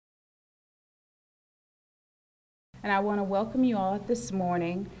And I want to welcome you all this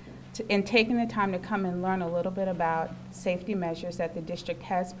morning in taking the time to come and learn a little bit about safety measures that the district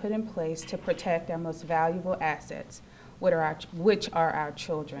has put in place to protect our most valuable assets, which are our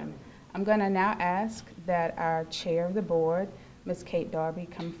children. I'm going to now ask that our chair of the board, Ms. Kate Darby,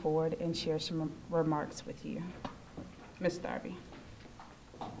 come forward and share some remarks with you. Ms. Darby.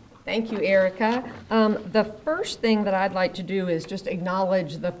 Thank you, Erica. The first thing that I'd like to do is just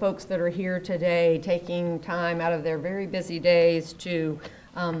acknowledge the folks that are here today, taking time out of their very busy days to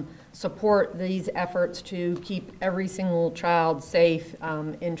support these efforts to keep every single child safe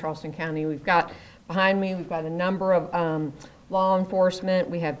in Charleston County. We've got behind me, we've got a number of law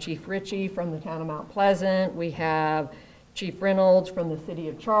enforcement. We have Chief Ritchie from the town of Mount Pleasant. We have Chief Reynolds from the city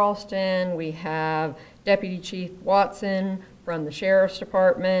of Charleston. We have Deputy Chief Watson from the Sheriff's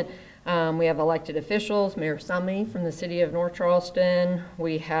Department. We have elected officials, Mayor Summey from the city of North Charleston.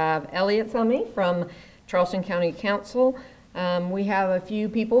 We have Elliot Summey from Charleston County Council. We have a few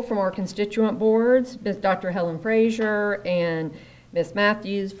people from our constituent boards, Dr. Helen Frazier and Ms.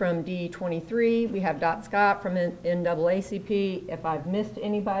 Matthews from D23. We have Dot Scott from NAACP. If I've missed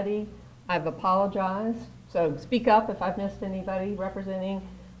anybody, I've apologized. So speak up if I've missed anybody representing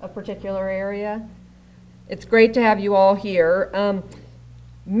a particular area. It's great to have you all here.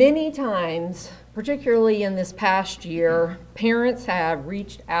 Many times, particularly in this past year, parents have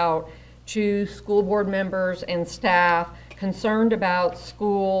reached out to school board members and staff concerned about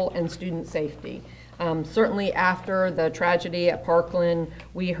school and student safety. Certainly after the tragedy at Parkland,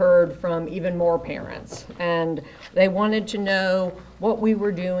 we heard from even more parents, and they wanted to know what we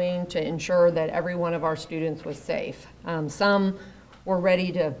were doing to ensure that every one of our students was safe. Some were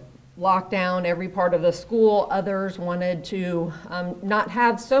ready to lock down every part of the school. Others wanted to not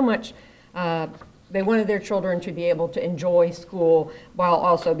have so much, they wanted their children to be able to enjoy school while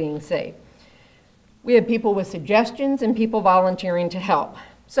also being safe. We had people with suggestions and people volunteering to help.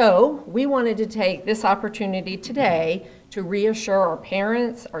 So we wanted to take this opportunity today to reassure our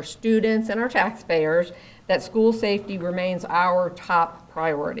parents, our students, and our taxpayers that school safety remains our top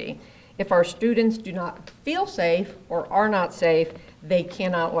priority. If our students do not feel safe or are not safe, they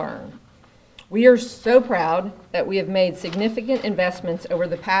cannot learn. We are so proud that we have made significant investments over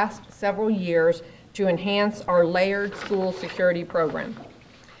the past several years to enhance our layered school security program.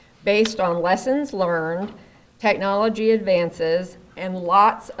 Based on lessons learned, technology advances, and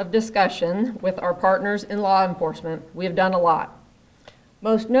lots of discussion with our partners in law enforcement, we have done a lot.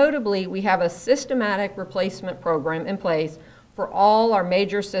 Most notably, we have a systematic replacement program in place for all our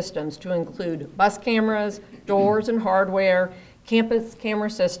major systems to include bus cameras, doors and hardware, campus camera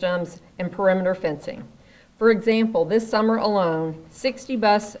systems, and perimeter fencing. For example, this summer alone, 60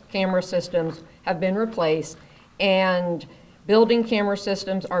 bus camera systems have been replaced, and building camera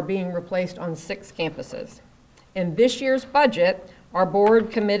systems are being replaced on 6 campuses. In this year's budget, our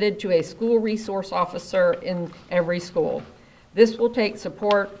board committed to a school resource officer in every school. This will take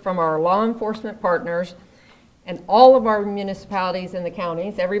support from our law enforcement partners, and all of our municipalities in the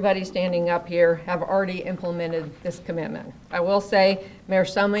counties, everybody standing up here, have already implemented this commitment. I will say Mayor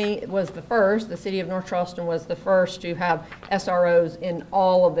Summey was the first, the city of North Charleston was the first to have SROs in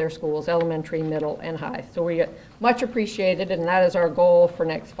all of their schools, elementary, middle, and high. So we much appreciated, and that is our goal for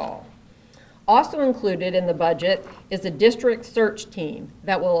next fall. Also included in the budget is a district search team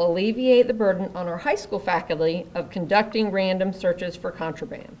that will alleviate the burden on our high school faculty of conducting random searches for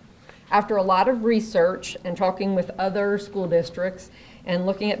contraband. After a lot of research and talking with other school districts and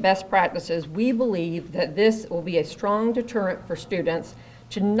looking at best practices, we believe that this will be a strong deterrent for students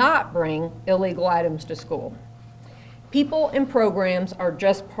to not bring illegal items to school. People and programs are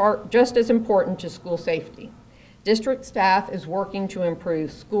just as important to school safety. District staff is working to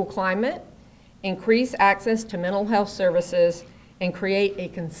improve school climate, increase access to mental health services, and create a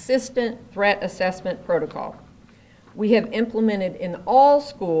consistent threat assessment protocol. We have implemented in all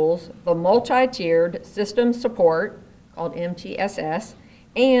schools the multi-tiered system support, called MTSS,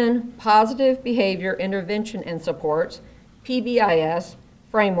 and positive behavior intervention and supports, PBIS,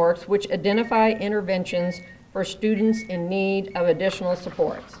 frameworks which identify interventions for students in need of additional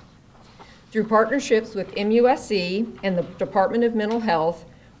supports. Through partnerships with MUSC and the Department of Mental Health,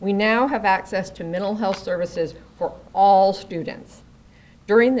 we now have access to mental health services for all students.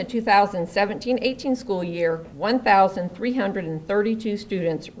 During the 2017-18 school year, 1,332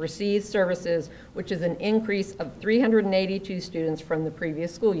 students received services, which is an increase of 382 students from the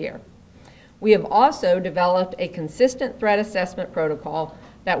previous school year. We have also developed a consistent threat assessment protocol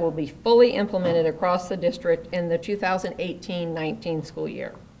that will be fully implemented across the district in the 2018-19 school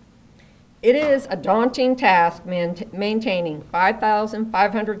year. It is a daunting task maintaining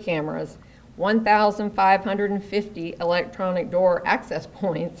 5,500 cameras, 1,550 electronic door access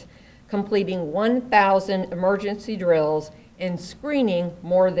points, completing 1,000 emergency drills, and screening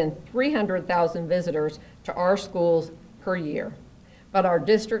more than 300,000 visitors to our schools per year. But our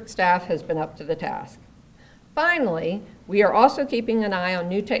district staff has been up to the task. Finally, we are also keeping an eye on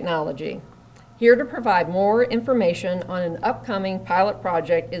new technology. Here to provide more information on an upcoming pilot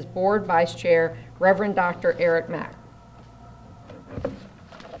project is Board Vice Chair, Reverend Dr. Eric Mack.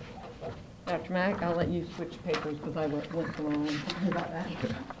 Dr. Mack, I'll let you switch papers because I went the wrong one. Sorry about that.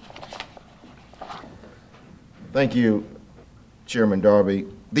 Thank you, Chairman Darby.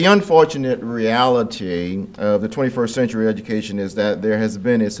 The unfortunate reality of the 21st century education is that there has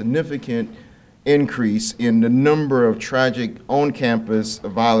been a significant increase in the number of tragic on-campus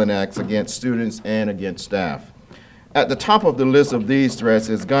violent acts against students and against staff. At the top of the list of these threats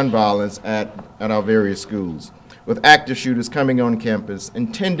is gun violence at our various schools, with active shooters coming on campus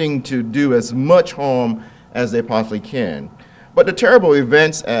intending to do as much harm as they possibly can. But the terrible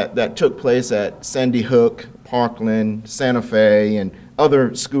events that took place at Sandy Hook, Parkland, Santa Fe, and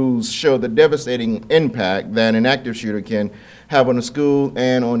other schools show the devastating impact that an active shooter can have on a school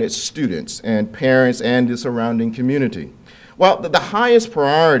and on its students and parents and the surrounding community. Well, the highest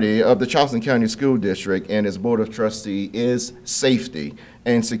priority of the Charleston County School District and its Board of Trustees is safety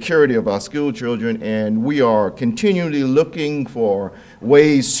and security of our school children, and we are continually looking for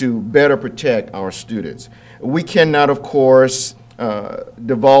ways to better protect our students. We cannot, of course,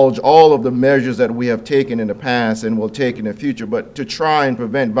 divulge all of the measures that we have taken in the past and will take in the future, but to try and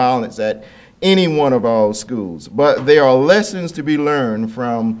prevent violence at any one of our schools. But there are lessons to be learned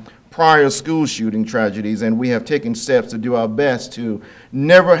from prior school shooting tragedies, and we have taken steps to do our best to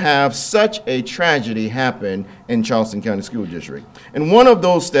never have such a tragedy happen in Charleston County School District. And one of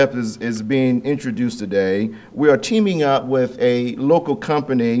those steps is being introduced today. We are teaming up with a local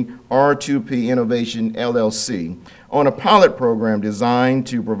company, R2P Innovation LLC, on a pilot program designed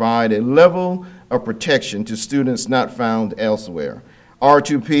to provide a level of protection to students not found elsewhere.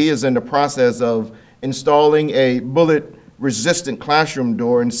 R2P is in the process of installing a bullet-resistant classroom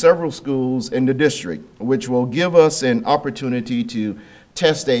door in several schools in the district, which will give us an opportunity to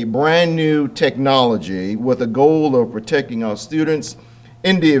test a brand new technology with a goal of protecting our students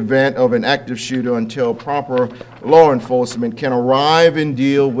in the event of an active shooter until proper law enforcement can arrive and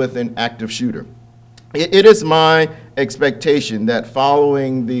deal with an active shooter. It is my expectation that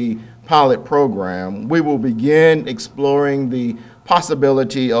following the pilot program, we will begin exploring the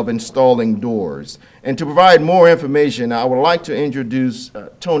possibility of installing doors. And to provide more information, I would like to introduce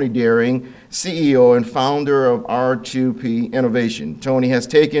Tony Deering, CEO and founder of R2P Innovation. Tony has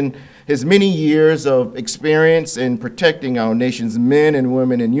taken his many years of experience in protecting our nation's men and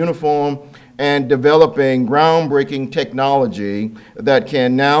women in uniform and developing groundbreaking technology that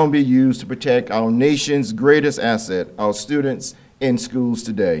can now be used to protect our nation's greatest asset, our students in schools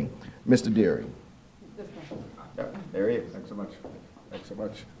today. Mr. Deering. There he is. Thanks so much. Thanks so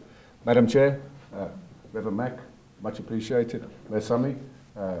much. Madam Chair, Reverend Mack, much appreciated. Mayor Summy,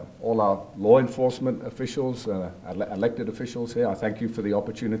 all our law enforcement officials, elected officials here, I thank you for the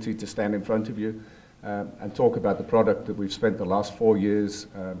opportunity to stand in front of you and talk about the product that we've spent the last 4 years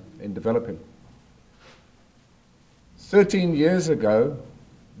in developing. 13 years ago,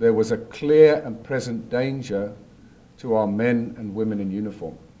 there was a clear and present danger to our men and women in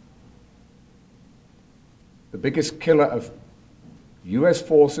uniform. The biggest killer of U.S.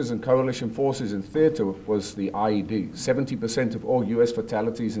 forces and coalition forces in theater was the IED. 70% of all U.S.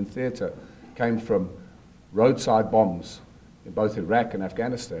 fatalities in theater came from roadside bombs in both Iraq and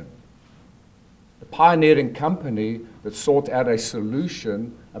Afghanistan. The pioneering company that sought out a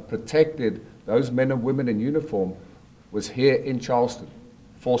solution and protected those men and women in uniform was here in Charleston,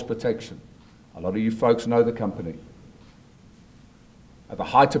 Force Protection. A lot of you folks know the company. At the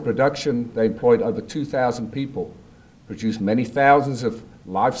height of production, they employed over 2,000 people, produced many thousands of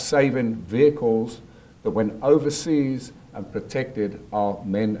life-saving vehicles that went overseas and protected our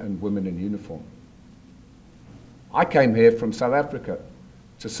men and women in uniform. I came here from South Africa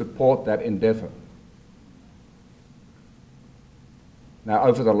to support that endeavor. Now,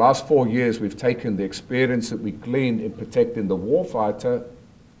 over the last 4 years, we've taken the experience that we gleaned in protecting the warfighter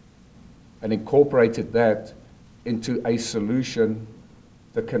and incorporated that into a solution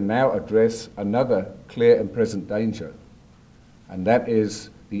that can now address another clear and present danger, and that is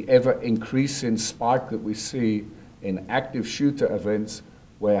the ever-increasing spike that we see in active shooter events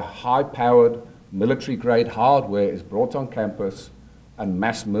where high-powered military-grade hardware is brought on campus and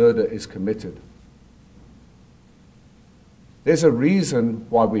mass murder is committed. There's a reason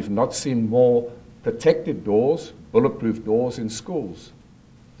why we've not seen more protected doors, bulletproof doors in schools.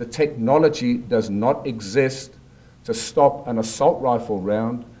 the technology does not exist to stop an assault rifle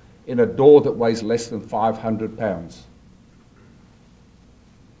round in a door that weighs less than 500 pounds.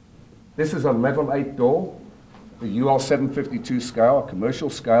 This is a level 8 door, the UL 752 scale, a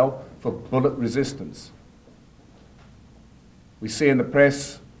commercial scale for bullet resistance. We see in the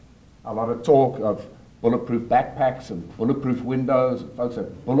press a lot of talk of bulletproof backpacks and bulletproof windows. Folks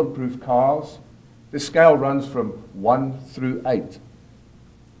have bulletproof cars. This scale runs from 1 through 8.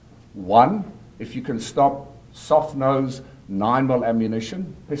 1, if you can stop soft-nose 9mm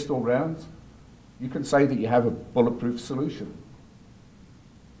ammunition, pistol rounds, you can say that you have a bulletproof solution.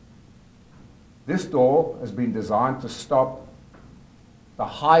 This door has been designed to stop the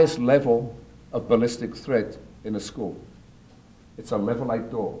highest level of ballistic threat in a school. It's a level 8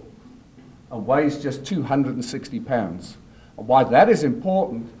 door and weighs just 260 pounds. And why that is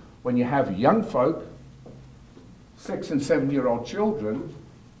important when you have young folk, 6- and 7-year-old children,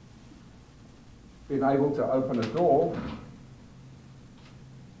 being able to open a door,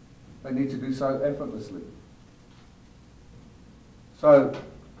 they need to do so effortlessly. So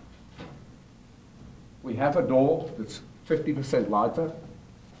we have a door that's 50% lighter,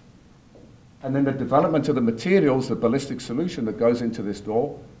 and then the development of the materials, the ballistic solution that goes into this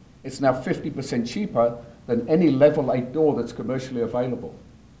door, it's now 50% cheaper than any level 8 door that's commercially available.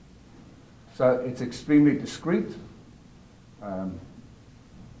 So it's extremely discreet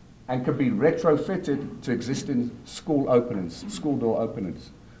and can be retrofitted to existing school openings, school door openings.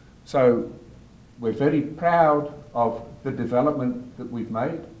 So we're very proud of the development that we've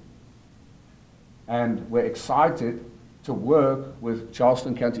made, and we're excited to work with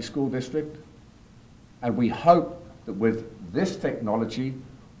Charleston County School District, and we hope that with this technology,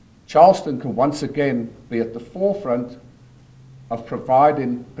 Charleston can once again be at the forefront of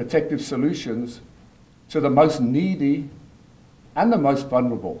providing protective solutions to the most needy and the most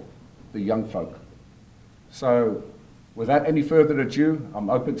vulnerable, the young folk. So without any further ado, I'm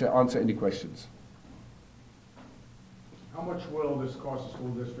open to answer any questions. How much will this cost the school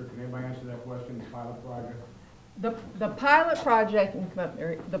district? Can anybody answer that question, the pilot project? The pilot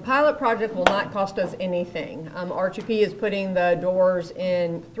project, the pilot project will not cost us anything. RTP is putting the doors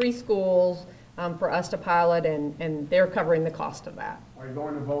in 3 schools for us to pilot, and they're covering the cost of that. Are you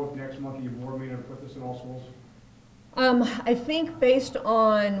going to vote next month at your board meeting to put this in all schools? I think based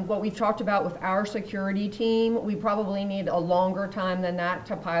on what we've talked about with our security team, we probably need a longer time than that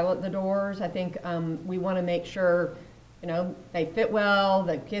to pilot the doors. I think we want to make sure, you know, they fit well,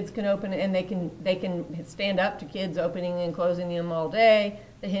 the kids can open it, and they can stand up to kids opening and closing them all day,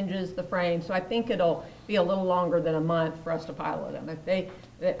 the hinges, the frame. So I think it'll be a little longer than a month for us to pilot them.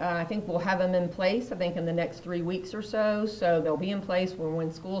 I think we'll have them in place, I think, in the next 3 weeks or so. So they'll be in place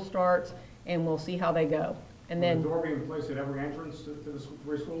when school starts, and we'll see how they go. And then will the door be in place at every entrance to the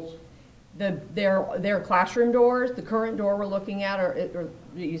 3 schools? Their classroom doors, the current door we're looking at, or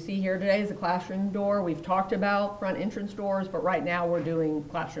you see here today, is a classroom door. We've talked about front entrance doors, but right now we're doing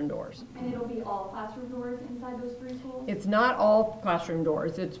classroom doors. And it'll be all classroom doors inside those 3 schools? It's not all classroom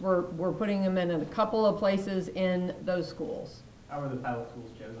doors. We're putting them in a couple of places in those schools. How are the pilot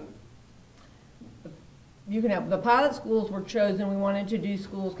schools chosen? You can have, the pilot schools were chosen. We wanted to do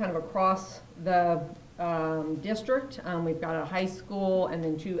schools kind of across the district. We've got a high school and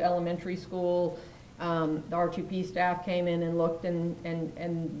then 2 elementary schools. The R2P staff came in and looked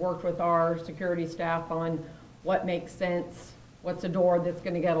and worked with our security staff on what makes sense, what's a door that's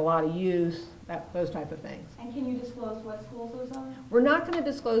going to get a lot of use, those type of things. And can you disclose what schools those are? We're not going to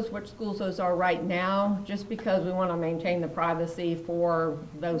disclose which schools those are right now, just because we want to maintain the privacy for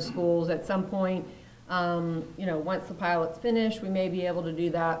those schools. At some point, you know, once the pilot's finished, we may be able to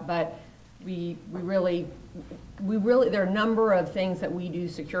do that, but we really, there are a number of things that we do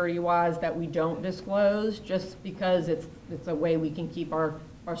security-wise that we don't disclose, just because it's a way we can keep our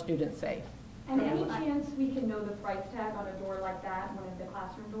students safe. And any chance we can know the price tag on a door like that, one of the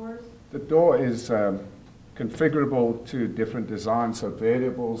classroom doors? The door is configurable to different designs, so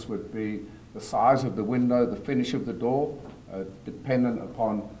variables would be the size of the window, the finish of the door, dependent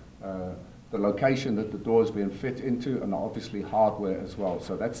upon the location that the door is being fit into, and obviously hardware as well.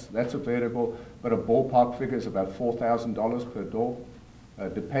 So that's a variable, but a ballpark figure is about $4,000 per door,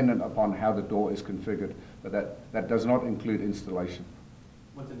 dependent upon how the door is configured. But that does not include installation.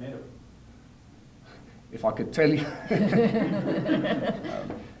 What's it made of? If I could tell you,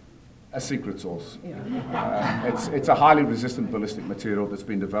 a secret sauce. Yeah. It's a highly resistant ballistic material that's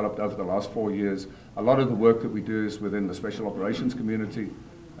been developed over the last 4 years. A lot of the work that we do is within the special operations community.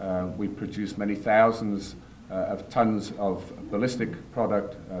 We produce many thousands of tons of ballistic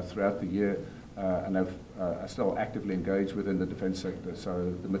product throughout the year. and are still actively engaged within the defense sector.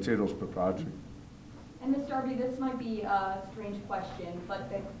 So the material is proprietary. And Ms. Darby, this might be a strange question, but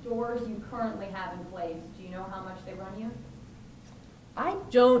the doors you currently have in place, do you know how much they run you? I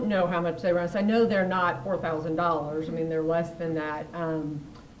don't know how much they run us. I know they're not $4,000. I mean, they're less than that.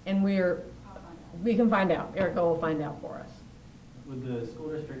 And we can find out. Erica will find out for us. Would the school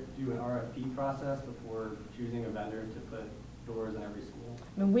district do an RFP process before choosing a vendor to put doors in every school?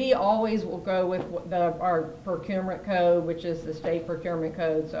 I mean, we always will go with our procurement code, which is the state procurement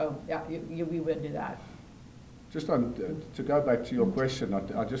code. So yeah, we would do that. Just to go back to your question,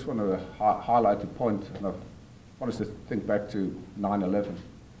 I just want to highlight a point, and I want us to think back to 9/11.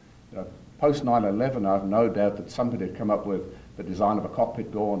 You know, post 9/11, I have no doubt that somebody had come up with the design of a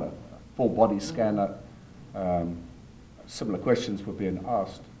cockpit door and a full body scanner. Similar questions were being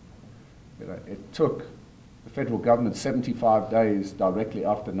asked. You know, it took the federal government 75 days directly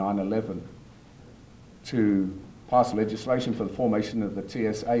after 9/11 to pass legislation for the formation of the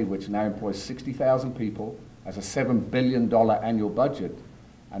TSA, which now employs 60,000 people, has a $7 billion annual budget,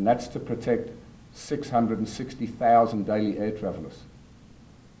 and that's to protect 660,000 daily air travelers.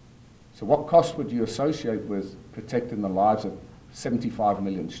 So what cost would you associate with protecting the lives of 75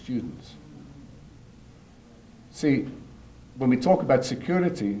 million students? See, when we talk about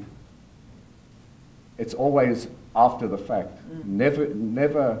security, it's always after the fact.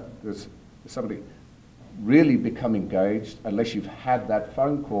 Never does somebody really become engaged unless you've had that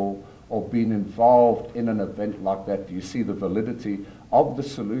phone call or been involved in an event like that. Do you see the validity of the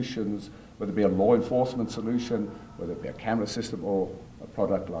solutions, whether it be a law enforcement solution, whether it be a camera system or a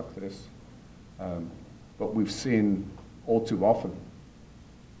product like this? But we've seen all too often,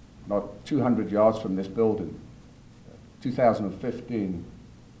 not 200 yards from this building, 2015,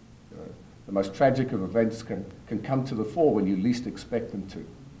 the most tragic of events can come to the fore when you least expect them to.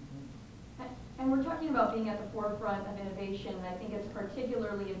 And we're talking about being at the forefront of innovation, and I think it's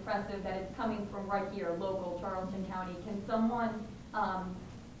particularly impressive that it's coming from right here, local, Charleston County. Can someone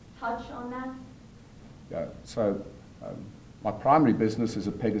touch on that? Yeah, so my primary business is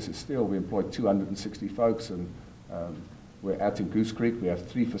at Pegasus Steel. We employ 260 folks, and we're out in Goose Creek. We have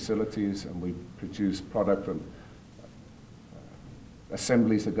 3 facilities, and we produce product from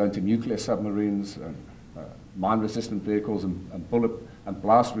assemblies that go into nuclear submarines, mine-resistant vehicles, and bullet and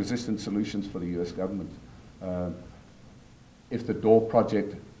blast-resistant solutions for the U.S. government. If the door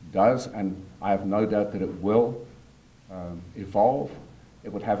project does, and I have no doubt that it will evolve,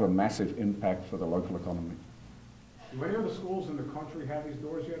 it would have a massive impact for the local economy. Do any other schools in the country have these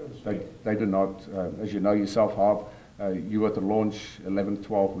doors yet, or the state? They do not. As you know yourself, Harv, you were at the launch 11,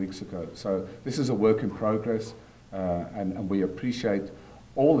 12 weeks ago. So this is a work in progress, and we appreciate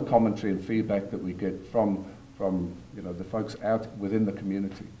all the commentary and feedback that we get from the folks out within the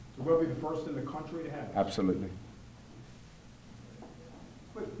community. So we'll be the first in the country to have it? Absolutely.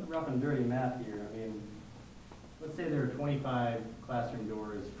 Quick rough and dirty math here. I mean, let's say there are 25 classroom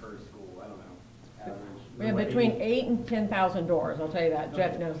doors per school. I don't know, average. We have between 8 and 10,000 doors. I'll tell you that.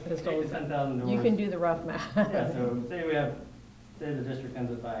 Jeff knows this. 8,000 to 10,000 doors. You can do the rough math. Yeah, so say the district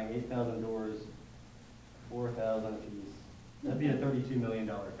ends up buying 8,000 doors, 4,000 a piece. That'd be a $32 million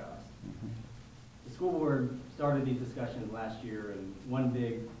cost. Mm-hmm. The school board started these discussions last year, and one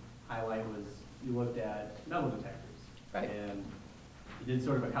big highlight was you looked at metal detectors. Right. And you did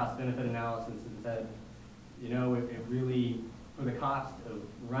sort of a cost-benefit analysis and said, you know, it really, for the cost of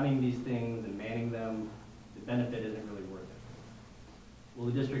running these things and manning them, the benefit isn't really worth it. Will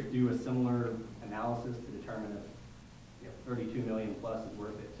the district do a similar analysis to determine if 32 million plus is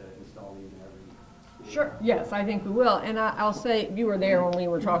worth it to install these in every school? Sure, yes, I think we will. And I'll say, you were there when we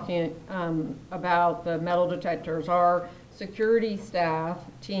were talking about the metal detectors. Our security staff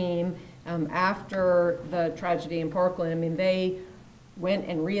team, after the tragedy in Parkland, I mean, they went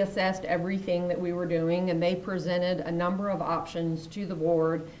and reassessed everything that we were doing, and they presented a number of options to the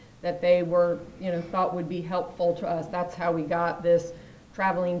board that they were, thought would be helpful to us. That's how we got this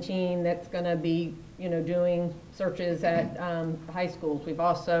traveling team that's going to be, doing searches at high schools. We've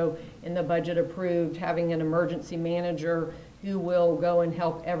also, in the budget, approved having an emergency manager who will go and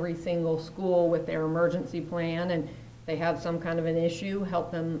help every single school with their emergency plan, and they have some kind of an issue,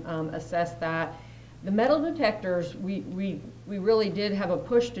 help them assess that. The metal detectors, we really did have a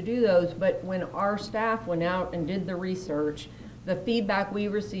push to do those, but when our staff went out and did the research, the feedback we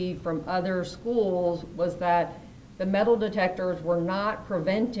received from other schools was that the metal detectors were not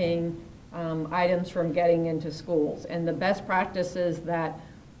preventing items from getting into schools. And the best practices that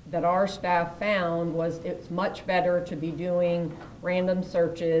our staff found was it's much better to be doing random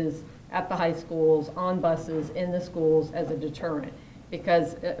searches at the high schools, on buses, in the schools as a deterrent.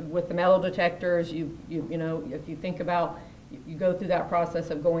 because with the metal detectors, you know, if you think about, you go through that process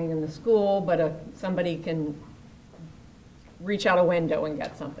of going in the school, but somebody can reach out a window and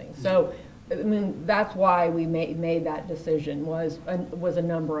get something. So, I mean, that's why we made that decision, was a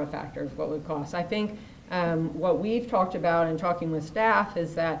number of factors, what would cost. I think what we've talked about in talking with staff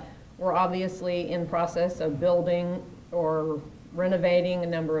is that we're obviously in process of building or renovating a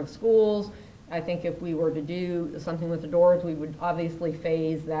number of schools. I think if we were to do something with the doors, we would obviously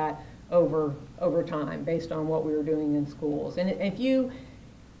phase that over time based on what we were doing in schools. And if you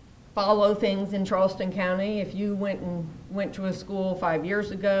follow things in Charleston County, if you went to a school 5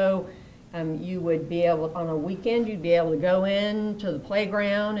 years ago, you would be able, on a weekend, you'd be able to go in to the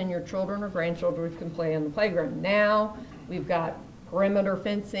playground and your children or grandchildren can play on the playground. Now, we've got perimeter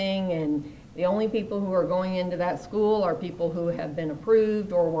fencing, and the only people who are going into that school are people who have been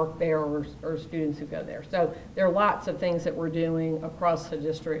approved or work there, or students who go there. So there are lots of things that we're doing across the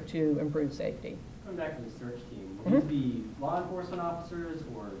district to improve safety. Going back to the search team, will these be law enforcement officers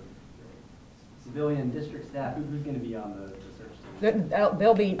or civilian district staff? Who's going to be on the search team?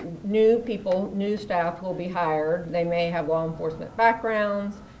 There'll be new people, new staff will be hired. They may have law enforcement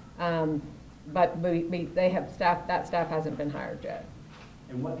backgrounds, but they have staff. That staff hasn't been hired yet.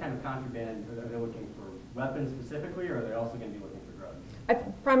 And what kind of contraband? Are they looking for weapons specifically, or are they also going to be looking for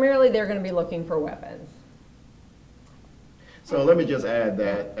drugs? Primarily, they're going to be looking for weapons. So let me just add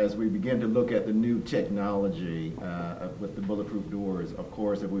that as we begin to look at the new technology with the bulletproof doors, of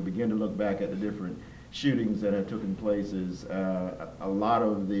course, if we begin to look back at the different shootings that have taken places, a lot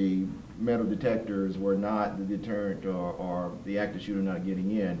of the metal detectors were not the deterrent or the active shooter not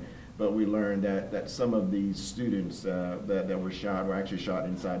getting in. But we learned that some of these students that were shot were actually shot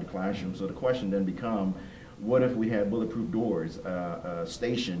inside the classroom. So the question then becomes, what if we had bulletproof doors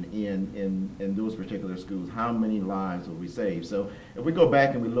stationed in those particular schools? How many lives will we save? So if we go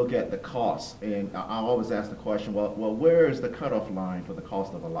back and we look at the costs, and I always ask the question, well, where is the cutoff line for the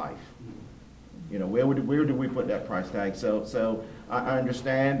cost of a life? You know, where do we put that price tag? So I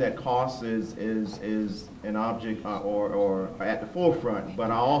understand that cost is an object or at the forefront,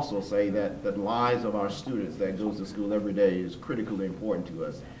 but I also say that the lives of our students that goes to school every day is critically important to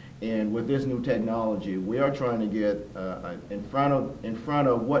us. And with this new technology, we are trying to get in front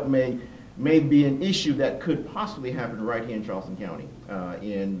of what may be an issue that could possibly happen right here in Charleston County.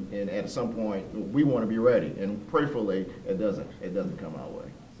 And at some point, we want to be ready, and prayerfully, it doesn't come our way.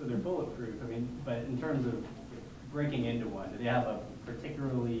 So they're bulletproof. I mean, but in terms of breaking into one, do they have a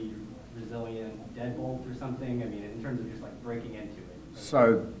particularly resilient deadbolt or something? I mean, in terms of just like breaking into it.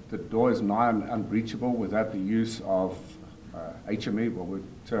 So the door is nigh unbreachable without the use of HME, what we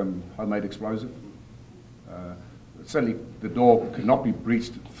term homemade explosive. Certainly the door could not be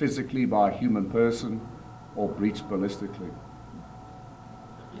breached physically by a human person or breached ballistically.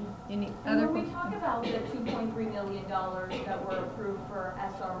 Any And other when we questions? talk about the $2.3 million that were approved for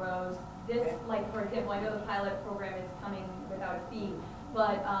SROs, this, like, for example, I know the pilot program is coming without a fee,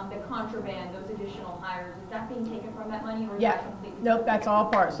 but the contraband, those additional hires, is that being taken from that money, or is Yeah, that completely? nope, that's all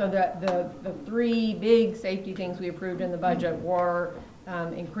part. So the three big safety things we approved in the budget were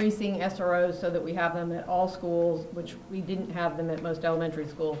increasing SROs so that we have them at all schools, which we didn't have them at most elementary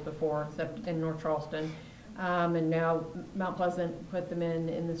schools before, except in North Charleston. And now Mount Pleasant put them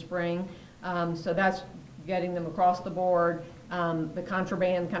in the spring. So that's getting them across the board. The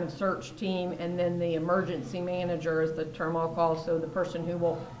contraband kind of search team, and then the emergency manager is the term I'll call, so the person who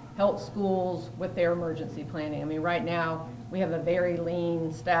will help schools with their emergency planning. I mean, right now, we have a very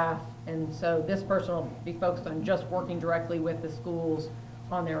lean staff, and so this person will be focused on just working directly with the schools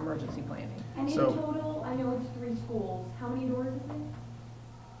on their emergency planning. And in So- total, I know it's 3 schools, how many doors is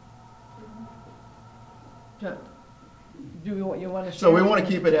it? Do you want to share? So we want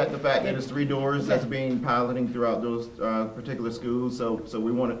to keep it at the fact that it's 3 doors that's being piloting throughout those particular schools. So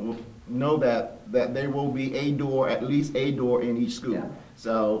we want to know that there will be a door, at least a door in each school. Yeah.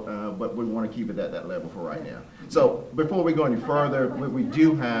 So, but we want to keep it at that level for right now. So before we go any further, we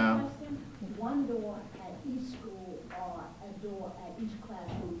do have. One door at each school or a door at each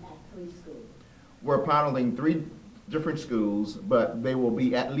classroom at 3 schools? We're piloting 3 different schools, but there will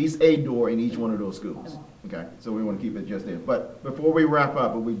be at least a door in each one of those schools. Okay, so we want to keep it just there. But before we wrap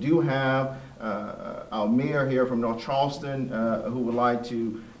up, we do have our mayor here from North Charleston who would like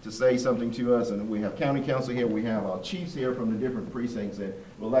to say something to us, and we have county council here, we have our chiefs here from the different precincts that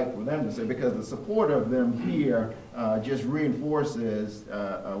would like for them to say, because the support of them here just reinforces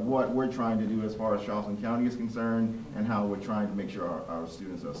what we're trying to do as far as Charleston County is concerned and how we're trying to make sure our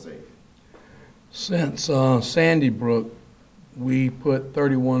students are safe. Since Sandy Brook, we put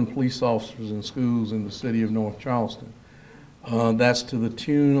 31 police officers in schools in the city of North Charleston. That's to the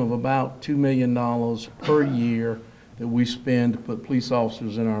tune of about $2 million per year that we spend to put police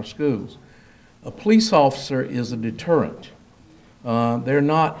officers in our schools. A police officer is a deterrent. They're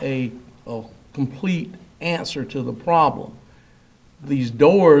not a complete answer to the problem. These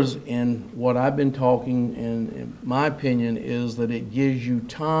doors, and what I've been talking, and in my opinion, is that it gives you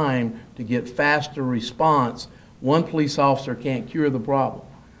time to get faster response. One police officer can't cure the problem,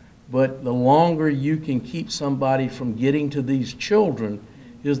 but the longer you can keep somebody from getting to these children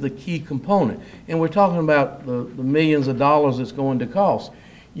is the key component. And we're talking about the millions of dollars it's going to cost.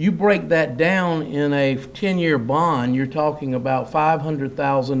 You break that down in a 10-year bond, you're talking about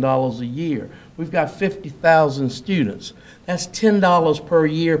 $500,000 a year. We've got 50,000 students. That's $10 per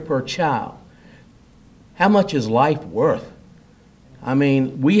year per child. How much is life worth? I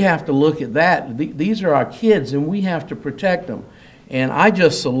mean, we have to look at that. These are our kids, and we have to protect them. And I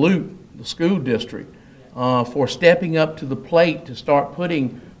just salute the school district for stepping up to the plate to start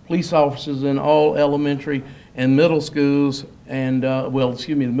putting police officers in all elementary and middle schools, and the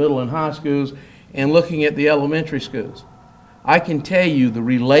middle and high schools, and looking at the elementary schools. I can tell you the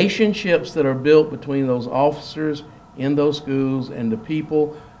relationships that are built between those officers in those schools and the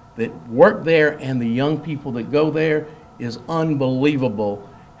people that work there and the young people that go there is unbelievable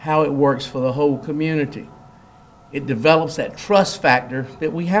how it works for the whole community. It develops that trust factor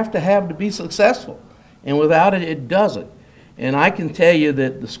that we have to be successful, and without it, it doesn't. And I can tell you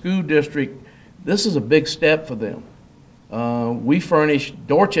that the school district, this is a big step for them. We furnish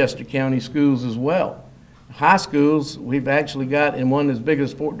Dorchester County schools as well. High schools, we've actually got, and one as big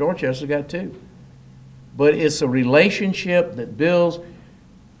as Fort Dorchester, got 2. But it's a relationship that builds.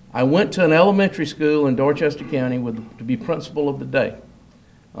 I went to an elementary school in Dorchester County to be principal of the day.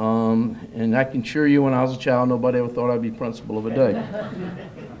 And I can assure you when I was a child, nobody ever thought I'd be principal of a day.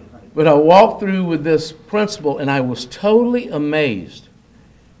 But I walked through with this principal, and I was totally amazed.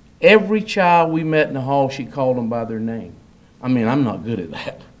 Every child we met in the hall, she called them by their name. I mean, I'm not good at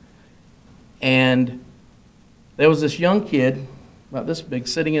that. And there was this young kid, about this big,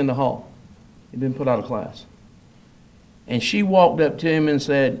 sitting in the hall. He'd been put out of class. And she walked up to him and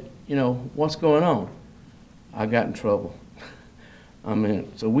said, you know, what's going on? I got in trouble. I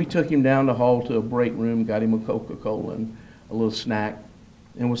mean, so we took him down the hall to a break room, got him a Coca-Cola and a little snack,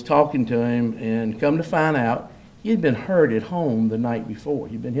 and was talking to him, and come to find out, he had been hurt at home the night before.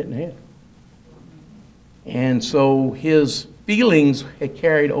 He'd been hit in the head. And so his feelings had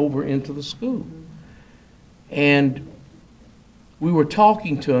carried over into the school. And we were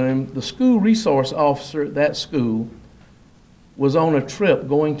talking to him. The school resource officer at that school was on a trip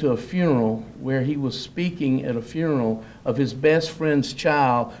going to a funeral where he was speaking at a funeral of his best friend's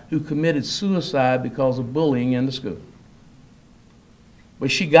child who committed suicide because of bullying in the school.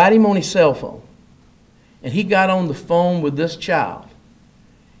 But she got him on his cell phone, and he got on the phone with this child.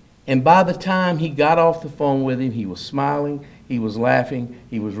 And by the time he got off the phone with him, he was smiling, he was laughing,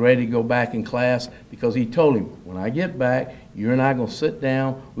 he was ready to go back in class, because he told him, when I get back, you and I are going to sit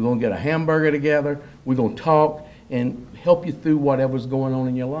down, we're going to get a hamburger together, we're going to talk and help you through whatever's going on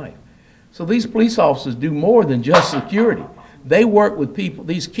in your life. So these police officers do more than just security. They work with people,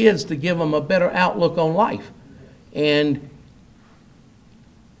 these kids, to give them a better outlook on life. And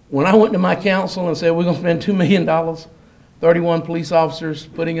when I went to my council and said, we're going to spend $2 million, 31 police officers,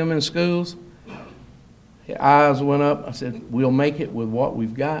 putting them in schools, their eyes went up. I said, we'll make it with what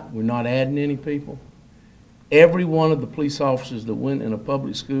we've got. We're not adding any people. Every one of the police officers that went in a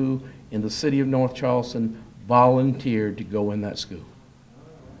public school in the city of North Charleston volunteered to go in that school.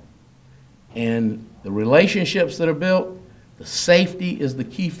 And the relationships that are built, the safety is the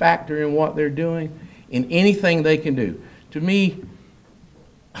key factor in what they're doing, in anything they can do. To me,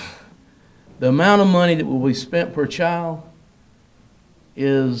 the amount of money that will be spent per child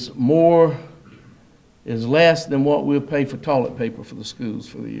is less than what we'll pay for toilet paper for the schools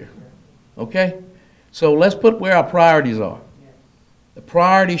for the year. Okay? So let's put where our priorities are. The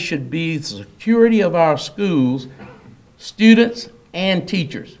priority should be the security of our schools, students, and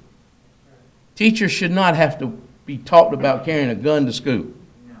teachers. Teachers should not have to be taught about carrying a gun to school.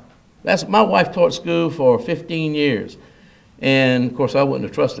 My wife taught school for 15 years. And of course, I wouldn't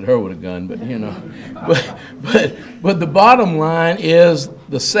have trusted her with a gun, but you know. but the bottom line is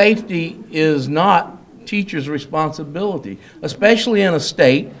the safety is not teachers' responsibility, especially in a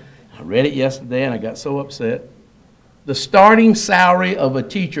state. I read it yesterday and I got so upset. The starting salary of a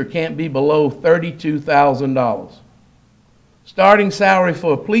teacher can't be below $32,000. Starting salary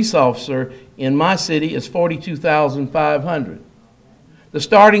for a police officer in my city is $42,500. The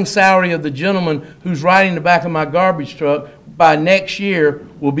starting salary of the gentleman who's riding the back of my garbage truck by next year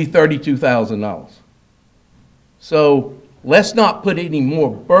will be $32,000. So let's not put any more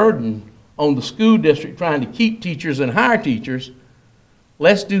burden on the school district trying to keep teachers and hire teachers.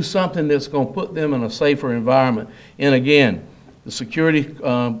 Let's do something that's going to put them in a safer environment. And again, the security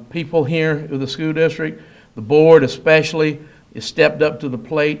people here at the school district, the board especially, has stepped up to the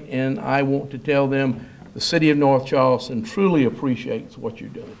plate, and I want to tell them the city of North Charleston truly appreciates what you're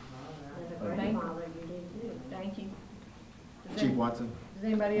doing. Thank you. Thank you. Chief Watson? Does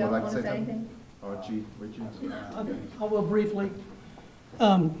anybody else want to say anything? Or Chief Richards? I will briefly.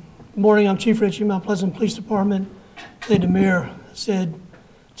 Good morning, I'm Chief Ritchie, Mount Pleasant Police Department. The mayor said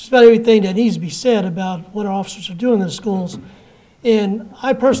just about everything that needs to be said about what our officers are doing in the schools. And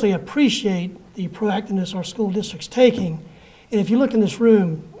I personally appreciate the proactiveness our school district's taking. And if you look in this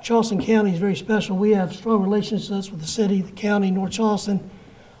room, Charleston County is very special. We have strong relationships with the city, the county, North Charleston.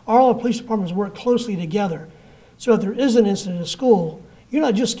 All our police departments work closely together. So if there is an incident at school, you're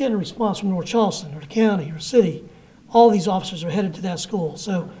not just getting a response from North Charleston or the county or the city. All these officers are headed to that school.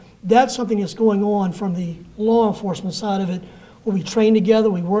 So that's something that's going on from the law enforcement side of it, where we train together,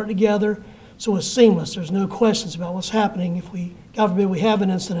 we work together, so it's seamless. There's no questions about what's happening if we, God forbid, we have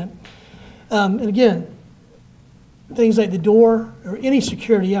an incident. And again, things like the door or any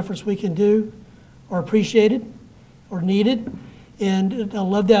security efforts we can do are appreciated or needed. And I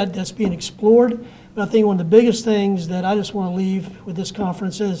love that that's being explored. But I think one of the biggest things that I just want to leave with this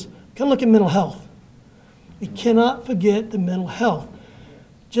conference is, kind of look at mental health. We cannot forget the mental health.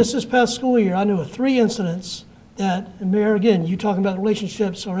 Just this past school year, I knew of 3 incidents that, and Mayor, again, you talking about the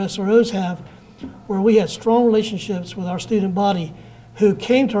relationships our SROs have, where we had strong relationships with our student body who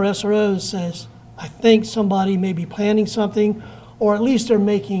came to our SROs and says, I think somebody may be planning something, or at least they're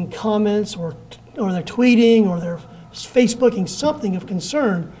making comments, or they're tweeting, or they're Facebooking something of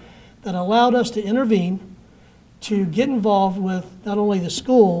concern, that allowed us to intervene, to get involved with not only the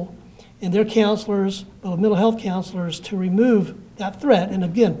school and their counselors, but with mental health counselors, to remove that threat. And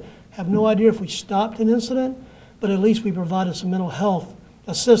again, have no idea if we stopped an incident, but at least we provided some mental health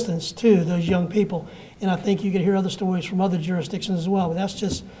assistance to those young people. And I think you could hear other stories from other jurisdictions as well, but that's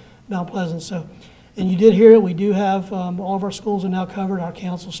just Mount Pleasant. So, and you did hear it, we do have, all of our schools are now covered. Our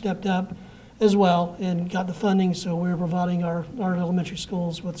council stepped up as well and got the funding, so we're providing our elementary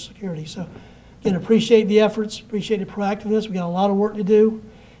schools with security. So again, appreciate the efforts, appreciate the proactiveness. We got a lot of work to do,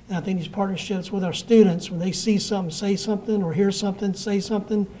 and I think these partnerships with our students, when they see something, say something, or hear something, say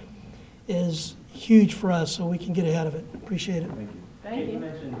something, is huge for us, so we can get ahead of it. Appreciate it. Thank you. Thank you. You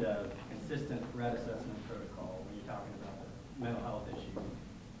mentioned consistent threat assessment protocol when you're talking about the mental health issue.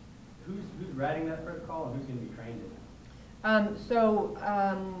 Who's writing that protocol and who's going to be trained in it?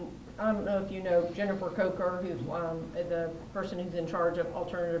 I don't know if you know Jennifer Coker, who's the person who's in charge of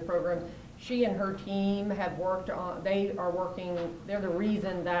alternative programs. She and her team have worked on, they're the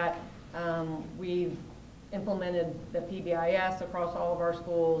reason that we've implemented the PBIS across all of our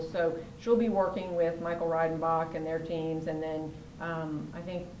schools. So she'll be working with Michael Reidenbach and their teams, and then I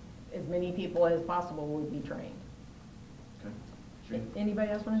think as many people as possible will be trained. Okay.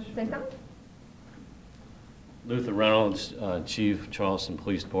 Anybody else want to say something? Luther Reynolds, Chief, Charleston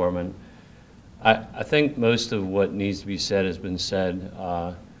Police Department. I think most of what needs to be said has been said.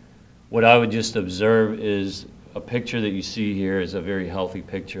 What I would just observe is a picture that you see here is a very healthy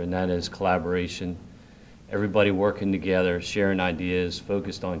picture, and that is collaboration. Everybody working together, sharing ideas,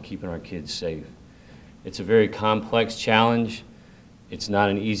 focused on keeping our kids safe. It's a very complex challenge. It's not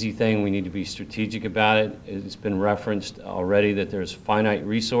an easy thing. We need to be strategic about it. It's been referenced already that there's finite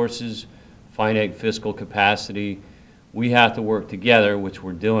resources, finite fiscal capacity. We have to work together, which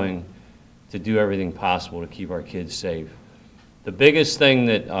we're doing, to do everything possible to keep our kids safe. The biggest thing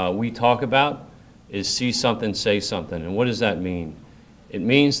that we talk about is see something, say something. And what does that mean? It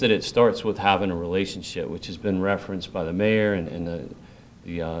means that it starts with having a relationship, which has been referenced by the mayor and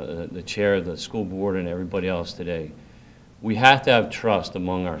the chair of the school board and everybody else today. We have to have trust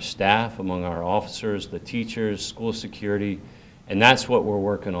among our staff, among our officers, the teachers, school security, and that's what we're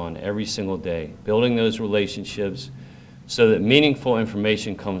working on every single day, building those relationships so that meaningful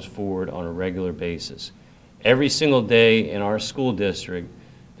information comes forward on a regular basis. Every single day in our school district,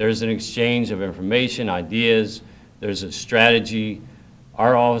 there's an exchange of information, ideas, there's a strategy.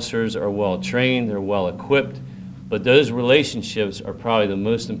 Our officers are well trained, they're well equipped, but those relationships are probably the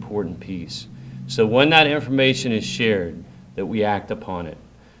most important piece. So when that information is shared, that we act upon it,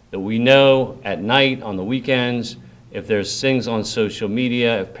 that we know at night, on the weekends, if there's things on social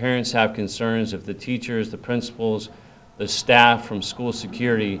media, if parents have concerns, if the teachers, the principals, the staff from school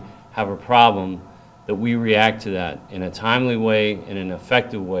security have a problem, that we react to that in a timely way, in an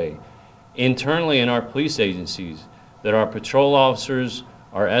effective way. Internally in our police agencies, that our patrol officers,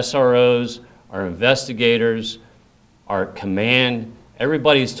 our SROs, our investigators, our command,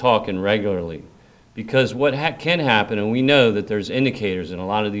 everybody's talking regularly. Because what can happen, and we know that there's indicators in a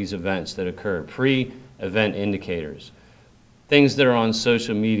lot of these events that occur, pre-event indicators, things that are on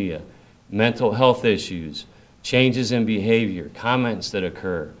social media, mental health issues, changes in behavior, comments that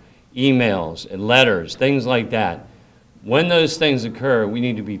occur, emails and letters, things like that. When those things occur, we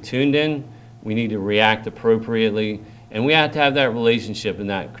need to be tuned in, we need to react appropriately, and we have to have that relationship and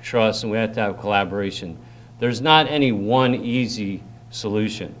that trust, and we have to have collaboration. There's not any one easy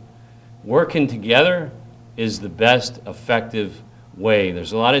solution. Working together is the best effective way.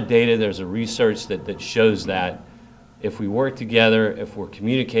 There's a lot of data, there's a research that shows that if we work together, if we're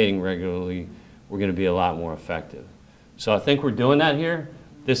communicating regularly, we're going to be a lot more effective. So I think we're doing that here.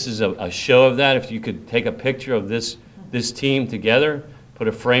 This is a show of that. If you could take a picture of this team together, put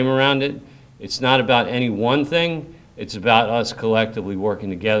a frame around it. It's not about any one thing. It's about us collectively working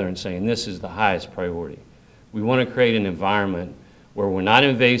together and saying this is the highest priority. We want to create an environment where we're not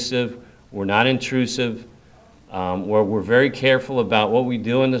invasive, we're not intrusive, where we're very careful about what we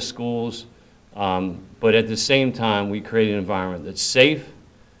do in the schools, but at the same time, we create an environment that's safe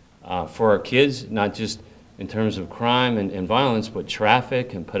for our kids, not just in terms of crime and violence, but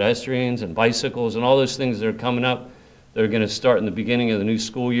traffic and pedestrians and bicycles and all those things that are coming up that are going to start in the beginning of the new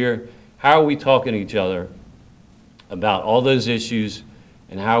school year. How are we talking to each other about all those issues,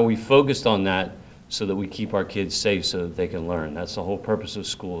 and how are we focused on that so that we keep our kids safe so that they can learn? That's the whole purpose of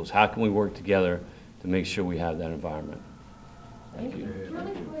schools. How can we work together to make sure we have that environment? Thank you.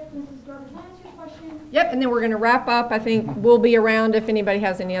 Really quick, Mrs. Garber, can I ask you a question? Yep, and then we're going to wrap up. I think we'll be around if anybody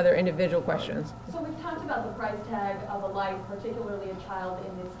has any other individual questions. So we've talked about the price tag of a life, particularly a child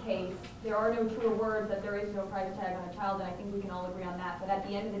in this case. There are no truer words that there is no price tag on a child, and I think we can all agree on that. But at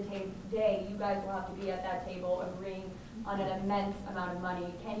the end of the day, you guys will have to be at that table agreeing on an immense amount of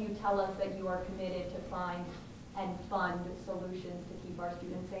money. Can you tell us that you are committed to find and fund solutions to keep our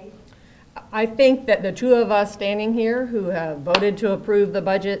students safe? I think that the two of us standing here who have voted to approve the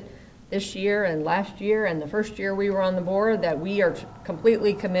budget this year and last year and the first year we were on the board, that we are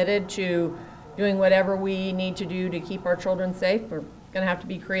completely committed to doing whatever we need to do to keep our children safe. We're going to have to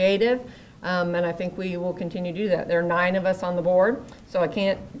be creative, and I think we will continue to do that. There are 9 of us on the board, so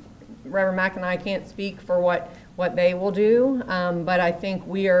Reverend Mack and I can't speak for what they will do, but I think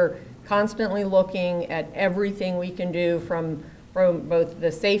we are constantly looking at everything we can do from both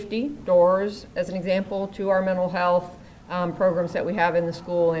the safety, doors as an example, to our mental health programs that we have in the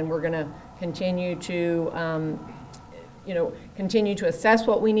school, and we're going to continue to continue to assess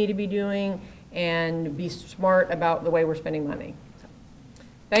what we need to be doing and be smart about the way we're spending money. So,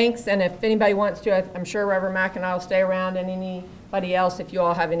 thanks, and if anybody wants to, I'm sure Reverend Mack and I will stay around, and anybody else if you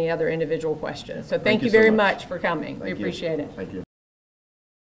all have any other individual questions. So thank you very much for coming. We appreciate it. Thank you.